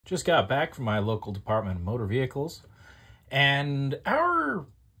Just got back from my local Department of Motor Vehicles, and our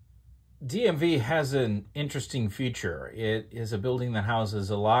DMV has an interesting feature. It is a building that houses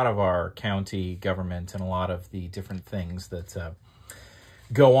a lot of our county government and a lot of the different things that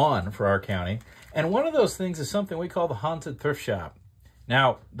go on for our county. And one of those things is something we call the Haunted Thrift Shop.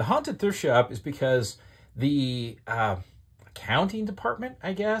 Now, the Haunted Thrift Shop is because the accounting department,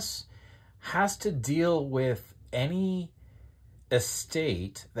 I guess, has to deal with any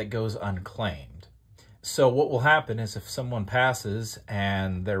estate that goes unclaimed. So what will happen is if someone passes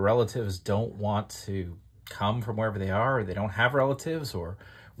and their relatives don't want to come from wherever they are, or they don't have relatives, or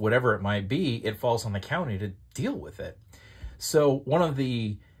whatever it might be, it falls on the county to deal with it. So one of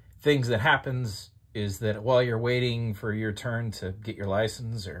the things that happens is that while you're waiting for your turn to get your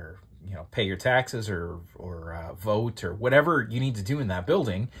license, or pay your taxes, or vote, or whatever you need to do in that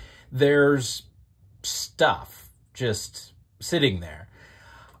building, there's stuff just sitting there.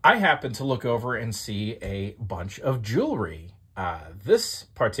 I happen to look over and see a bunch of jewelry this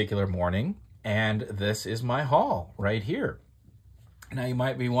particular morning, and this is my haul right here. Now you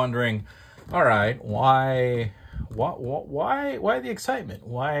might be wondering, all right, why the excitement?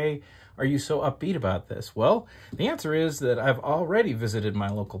 Why are you so upbeat about this? Well, the answer is that I've already visited my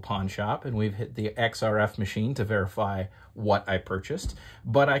local pawn shop, and we've hit the XRF machine to verify what I purchased.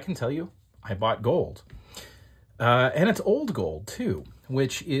 But I can tell you, I bought gold. And it's old gold, too,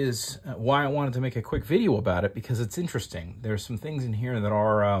 which is why I wanted to make a quick video about it, because it's interesting. There's some things in here that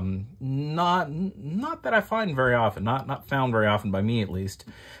are not that I find very often, not found very often by me, at least.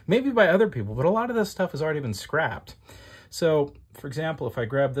 Maybe by other people, but a lot of this stuff has already been scrapped. So, for example, if I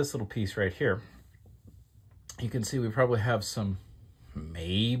grab this little piece right here, you can see we probably have some,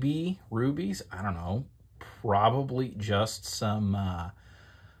 maybe rubies, I don't know, probably just some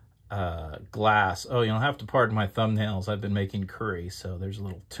glass. Oh, you'll have to pardon my thumbnails. I've been making curry, so there's a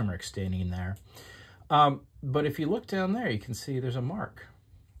little turmeric staining in there. But if you look down there, you can see there's a mark.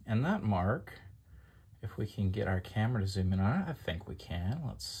 And that mark, if we can get our camera to zoom in on it, I think we can.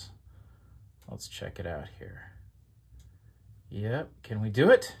 Let's check it out here. Yep, can we do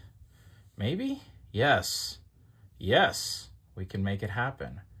it? Maybe? Yes. Yes, we can make it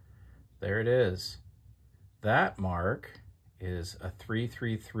happen. There it is. That mark is a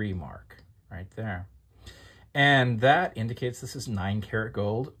 333 mark right there. And that indicates this is 9-karat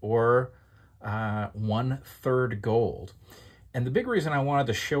gold, or 1/3 gold. And the big reason I wanted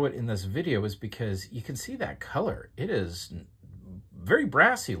to show it in this video is because you can see that color. It is very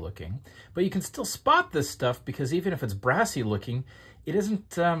brassy looking, but you can still spot this stuff because even if it's brassy looking, it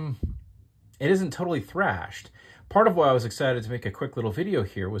isn't totally thrashed. Part of why I was excited to make a quick little video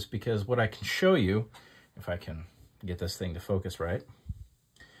here was because what I can show you, if I can get this thing to focus right,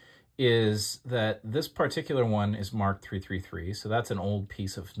 is that this particular one is marked 333. So that's an old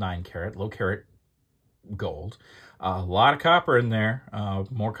piece of 9-karat, low-carat gold. A lot of copper in there,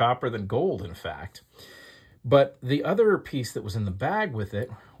 more copper than gold, in fact. But the other piece that was in the bag with it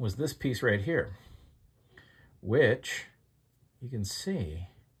was this piece right here, which you can see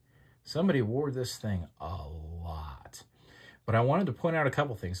somebody wore this thing a lot. But I wanted to point out a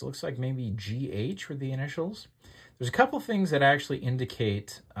couple things. It looks like maybe GH were the initials. There's a couple things that actually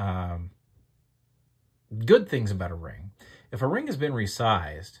indicate good things about a ring. If a ring has been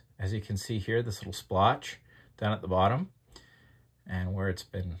resized, as you can see here, this little splotch down at the bottom, and where it's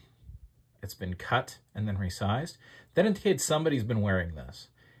been cut and then resized, that indicates somebody's been wearing this.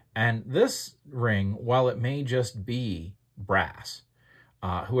 And this ring, while it may just be brass,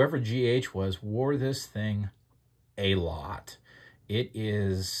 whoever GH was wore this thing a lot.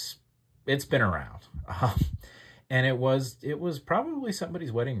 It's been around. And it was probably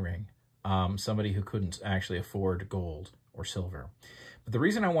somebody's wedding ring, somebody who couldn't actually afford gold or silver. But the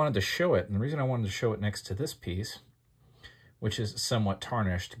reason I wanted to show it, and the reason I wanted to show it next to this piece, which is somewhat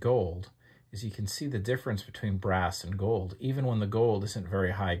tarnished gold, is you can see the difference between brass and gold, even when the gold isn't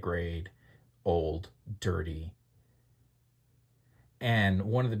very high grade, old, dirty. And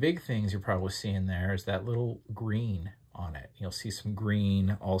one of the big things you're probably seeing there is that little green on it. You'll see some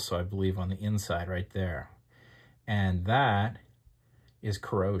green also, I believe, on the inside right there. And that is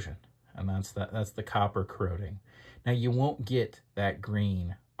corrosion, and that's the copper corroding. Now, you won't get that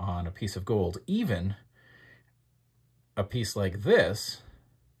green on a piece of gold, even a piece like this,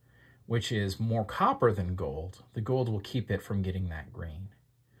 which is more copper than gold. The gold will keep it from getting that green.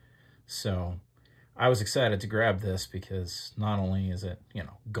 So I was excited to grab this because not only is it,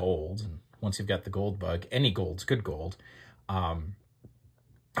 gold, and once you've got the gold bug, any gold's good gold.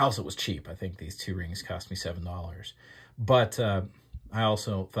 Also, it was cheap. I think these two rings cost me $7. But I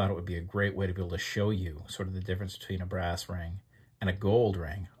also thought it would be a great way to be able to show you sort of the difference between a brass ring and a gold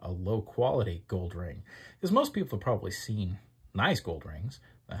ring. A low quality gold ring. Because most people have probably seen nice gold rings.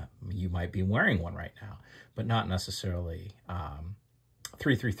 You might be wearing one right now, but not necessarily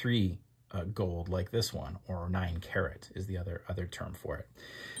 333 gold like this one, or 9 carat is the other term for it.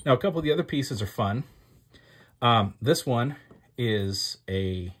 Now, a couple of the other pieces are fun. This one is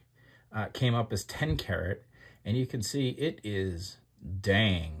came up as 10 carat, and you can see it is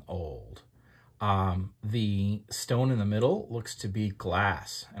dang old. The stone in the middle looks to be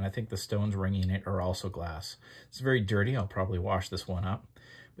glass, and I think the stones ringing it are also glass. It's very dirty. I'll probably wash this one up.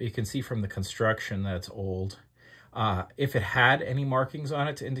 But you can see from the construction that it's old. If it had any markings on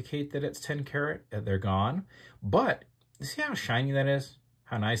it to indicate that it's 10 carat, they're gone. But you see how shiny that is?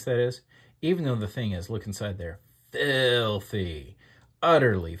 How nice that is? Even though the thing is, look inside there, filthy,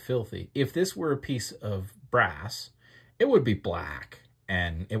 utterly filthy. If this were a piece of brass, it would be black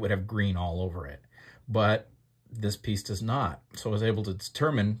and it would have green all over it. But this piece does not. So I was able to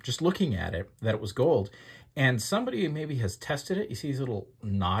determine, just looking at it, that it was gold. And somebody maybe has tested it. You see these little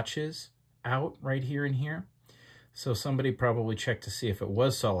notches out right here and here. So somebody probably checked to see if it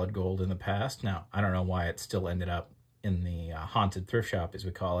was solid gold in the past. Now, I don't know why it still ended up in the haunted thrift shop, as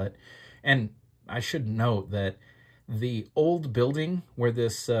we call it. And I should note that the old building where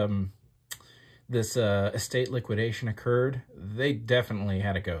this estate liquidation occurred, they definitely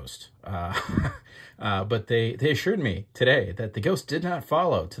had a ghost. But they assured me today that the ghost did not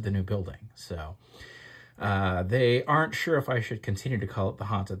follow to the new building. So they aren't sure if I should continue to call it the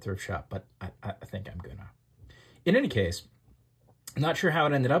haunted thrift shop, but I think I'm gonna. In any case, I'm not sure how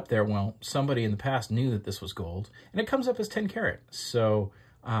it ended up there. Well, somebody in the past knew that this was gold, and it comes up as 10 carat. So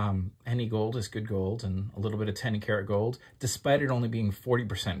any gold is good gold, and a little bit of 10 karat gold, despite it only being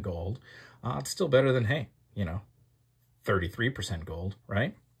 40% gold, it's still better than, hey, 33% gold,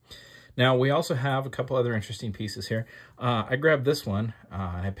 right? Now, we also have a couple other interesting pieces here. I grabbed this one,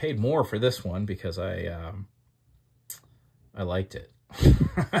 and I paid more for this one because I liked it.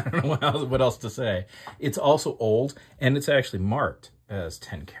 I don't know what else to say. It's also old, and it's actually marked as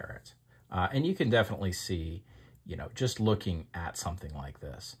 10 karat. And you can definitely see, just looking at something like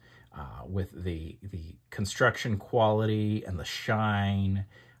this, with the construction quality and the shine,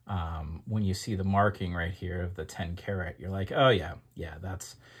 when you see the marking right here of the 10 karat, you're like, oh yeah,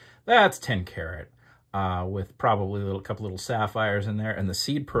 that's 10 karat, with probably a couple little sapphires in there, and the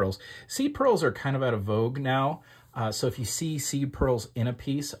seed pearls. Seed pearls are kind of out of vogue now. So if you see seed pearls in a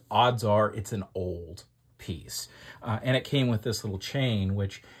piece, odds are it's an old piece. And it came with this little chain,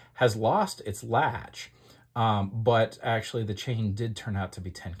 which has lost its latch. But actually the chain did turn out to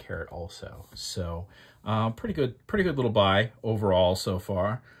be 10 karat also. So pretty good little buy overall so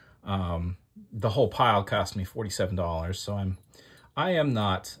far. The whole pile cost me $47. So I am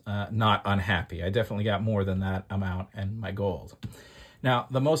not unhappy. I definitely got more than that amount in my gold. Now,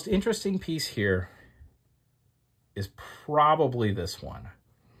 the most interesting piece here is probably this one.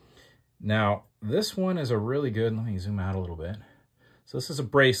 Now, this one is a really good, let me zoom out a little bit. So this is a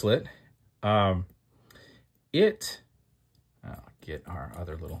bracelet. I'll get our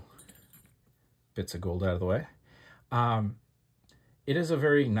other little bits of gold out of the way. It is a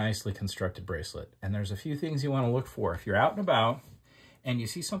very nicely constructed bracelet, and there's a few things you want to look for. If you're out and about and you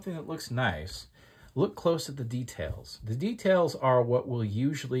see something that looks nice, look close at the details. The details are what will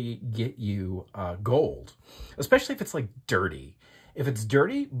usually get you gold, especially if it's like dirty. If it's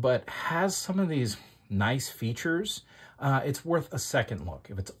dirty but has some of these nice features, it's worth a second look.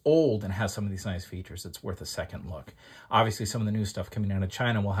 If it's old and has some of these nice features, it's worth a second look. Obviously, some of the new stuff coming out of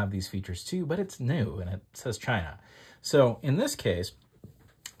China will have these features too, but it's new and it says China. So in this case,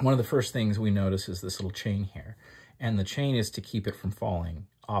 one of the first things we notice is this little chain here. And the chain is to keep it from falling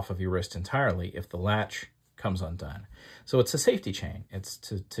off of your wrist entirely if the latch comes undone. So it's a safety chain. It's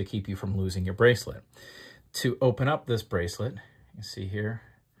to keep you from losing your bracelet. To open up this bracelet, you see here,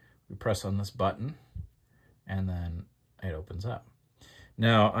 we press on this button and then it opens up.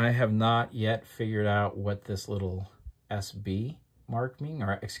 Now, I have not yet figured out what this little SB mark means,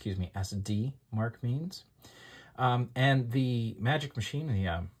 or excuse me, SD mark means. And the magic machine,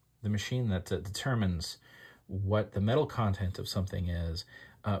 the machine that determines what the metal content of something is,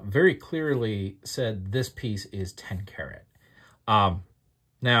 very clearly said this piece is 10 karat.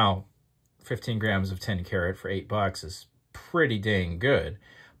 Now, 15 grams of 10 karat for $8 is pretty dang good,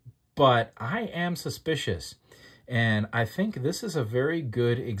 but I am suspicious. And I think this is a very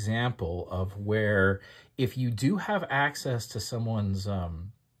good example of where if you do have access to someone's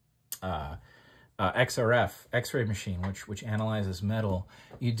XRF, X-ray machine, which analyzes metal,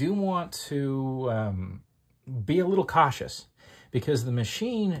 you do want to be a little cautious because the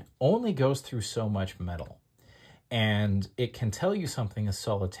machine only goes through so much metal. and it can tell you something is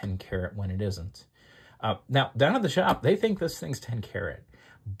solid 10 karat when it isn't. Now, down at the shop, they think this thing's 10 karat,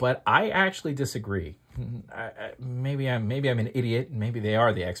 but I actually disagree. Maybe I'm an idiot, and maybe they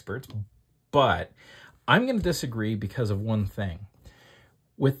are the experts, but I'm going to disagree because of one thing.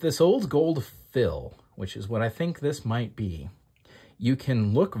 With this old gold fill, which is what I think this might be, you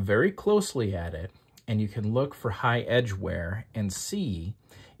can look very closely at it, and you can look for high edge wear and see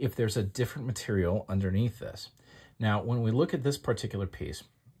if there's a different material underneath this. Now, when we look at this particular piece,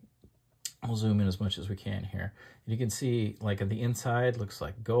 I'll zoom in as much as we can here. You can see, like, at the inside, looks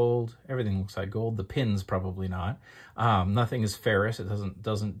like gold. Everything looks like gold. The pins probably not. Nothing is ferrous. It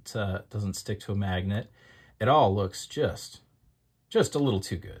doesn't stick to a magnet. It all looks just a little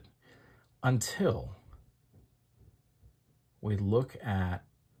too good, until we look at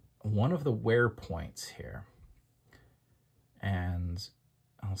one of the wear points here, and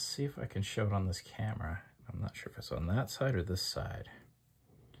I'll see if I can show it on this camera. I'm not sure if it's on that side or this side.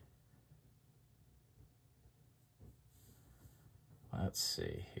 Let's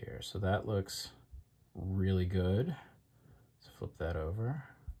see here. So that looks really good. Let's flip that over.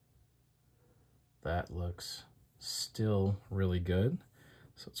 That looks still really good.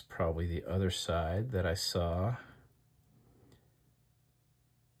 So it's probably the other side that I saw.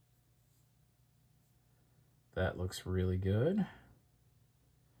 That looks really good.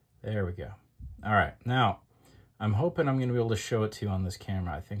 There we go. All right, now I'm hoping I'm going to be able to show it to you on this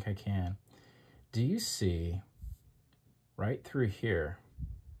camera. I think I can. Do you see right through here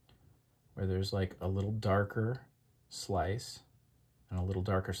where there's like a little darker slice and a little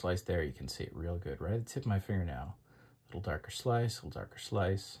darker slice there? You can see it real good right at the tip of my fingernail. A little darker slice, a little darker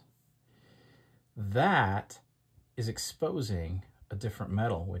slice. That is exposing a different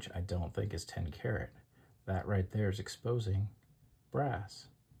metal, which I don't think is 10 karat. That right there is exposing brass.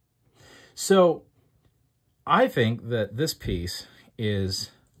 So I think that this piece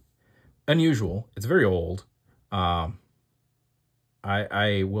is unusual. It's very old. I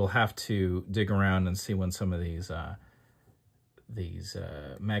will have to dig around and see when some of these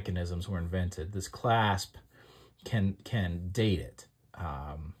mechanisms were invented. This clasp can date it.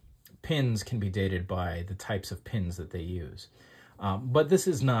 Pins can be dated by the types of pins that they use. But this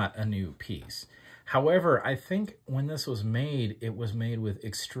is not a new piece. However, I think when this was made, it was made with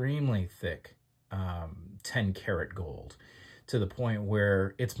extremely thick 10 karat gold, to the point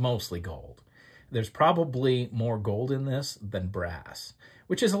where it's mostly gold. There's probably more gold in this than brass,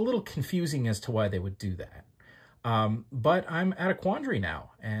 which is a little confusing as to why they would do that. But I'm at a quandary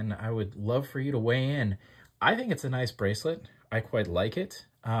now, and I would love for you to weigh in. I think it's a nice bracelet. I quite like it.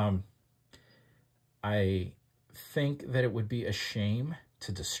 I think that it would be a shame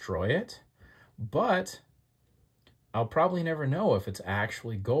to destroy it, but I'll probably never know if it's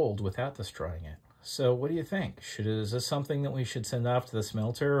actually gold without destroying it. So what do you think? Is this something that we should send off to the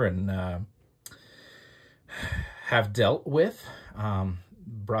smelter and have dealt with,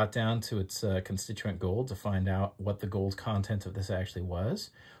 brought down to its constituent gold to find out what the gold content of this actually was?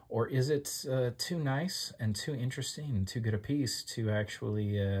 Or is it too nice and too interesting and too good a piece to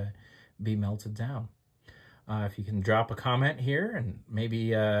actually be melted down? If you can drop a comment here, and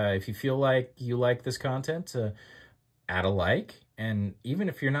maybe if you feel like you like this content, add a like. And even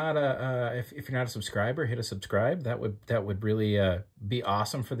if you're not if you're not a subscriber, hit a subscribe. That would really be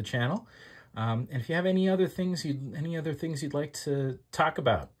awesome for the channel. And if you have any other things you'd like to talk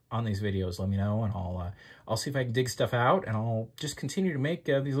about on these videos, let me know, and I'll see if I can dig stuff out, and I'll just continue to make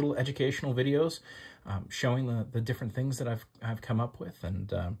these little educational videos showing the different things that I've come up with.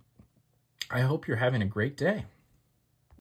 And I hope you're having a great day.